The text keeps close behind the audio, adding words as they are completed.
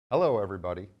Hello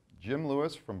everybody, Jim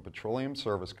Lewis from Petroleum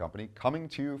Service Company coming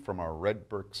to you from our Red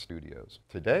Brick Studios.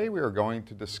 Today we are going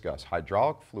to discuss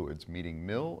hydraulic fluids meeting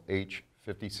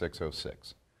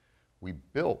MIL-H-5606. We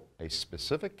built a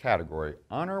specific category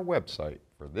on our website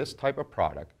for this type of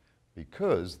product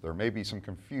because there may be some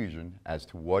confusion as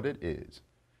to what it is,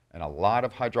 and a lot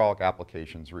of hydraulic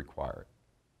applications require it.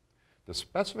 The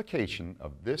specification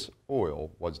of this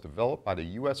oil was developed by the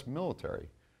U.S. military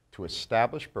to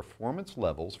establish performance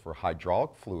levels for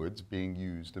hydraulic fluids being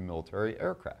used in military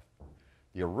aircraft.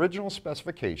 The original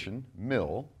specification,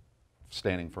 MIL,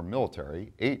 standing for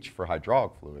military, H for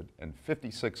hydraulic fluid, and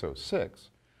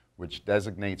 5606, which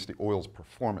designates the oil's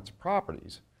performance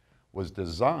properties, was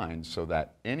designed so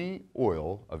that any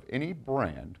oil of any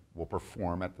brand will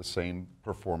perform at the same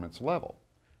performance level,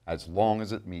 as long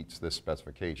as it meets this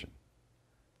specification.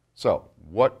 So,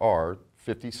 what are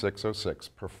 5606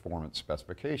 performance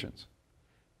specifications?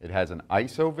 It has an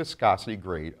ISO viscosity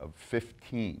grade of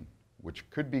 15, which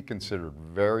could be considered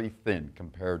very thin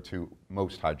compared to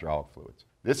most hydraulic fluids.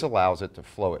 This allows it to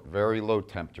flow at very low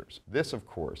temperatures. This, of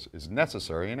course, is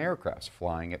necessary in aircrafts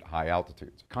flying at high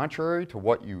altitudes. Contrary to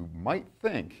what you might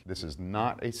think, this is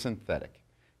not a synthetic.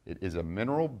 It is a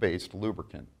mineral-based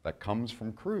lubricant that comes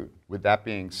from crude. With that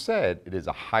being said, it is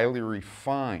a highly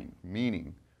refined,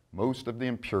 meaning most of the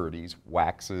impurities,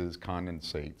 waxes,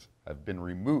 condensates, have been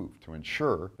removed to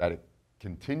ensure that it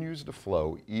continues to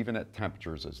flow even at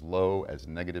temperatures as low as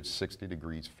 -60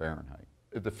 degrees Fahrenheit.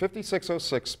 If the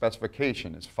 5606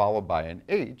 specification is followed by an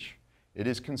H, it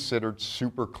is considered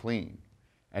super clean,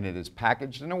 and it is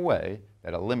packaged in a way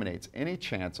that eliminates any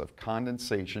chance of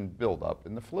condensation buildup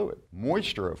in the fluid.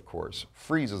 Moisture, of course,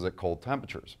 freezes at cold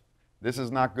temperatures. This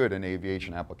is not good in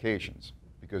aviation applications,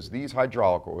 because these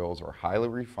hydraulic oils are highly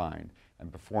refined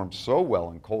and perform so well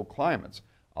in cold climates,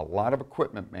 a lot of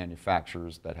equipment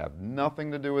manufacturers that have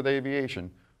nothing to do with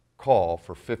aviation call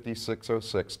for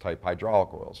 5606 type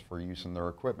hydraulic oils for use in their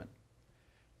equipment.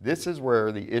 This is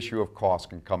where the issue of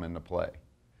cost can come into play.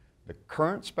 The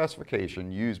current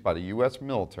specification used by the U.S.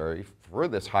 military for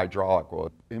this hydraulic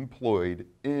oil employed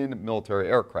in military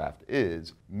aircraft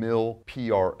is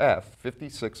mil-PRF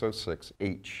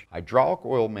 5606H. Hydraulic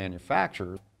oil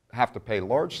manufacturers have to pay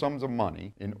large sums of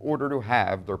money in order to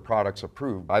have their products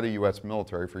approved by the U.S.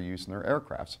 military for use in their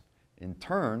aircrafts. In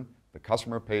turn, the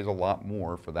customer pays a lot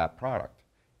more for that product.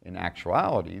 In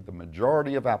actuality, the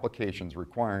majority of applications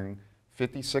requiring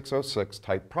 5606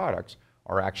 type products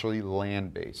are actually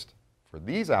land-based. For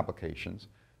these applications,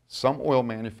 some oil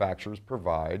manufacturers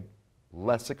provide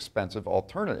less expensive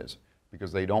alternatives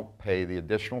because they don't pay the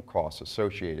additional costs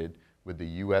associated with the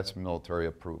U.S. military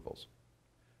approvals.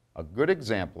 A good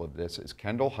example of this is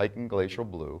Kendall Hiking Glacial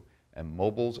Blue and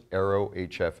Mobil's Aero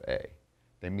HFA.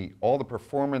 They meet all the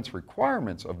performance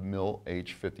requirements of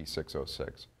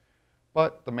MIL-H-5606,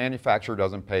 but the manufacturer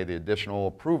doesn't pay the additional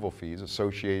approval fees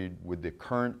associated with the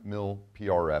current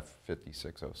mil-PRF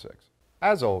 5606.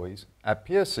 As always, at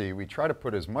PSC, we try to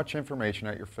put as much information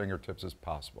at your fingertips as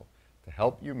possible to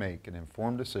help you make an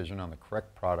informed decision on the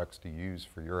correct products to use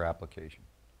for your application.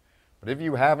 But if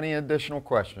you have any additional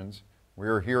questions, we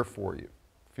are here for you.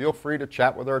 Feel free to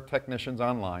chat with our technicians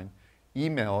online,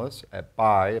 email us at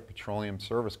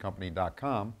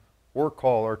buy@petroleumservicecompany.com, or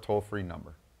call our toll-free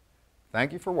number.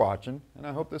 Thank you for watching, and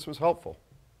I hope this was helpful.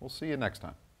 We'll see you next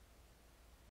time.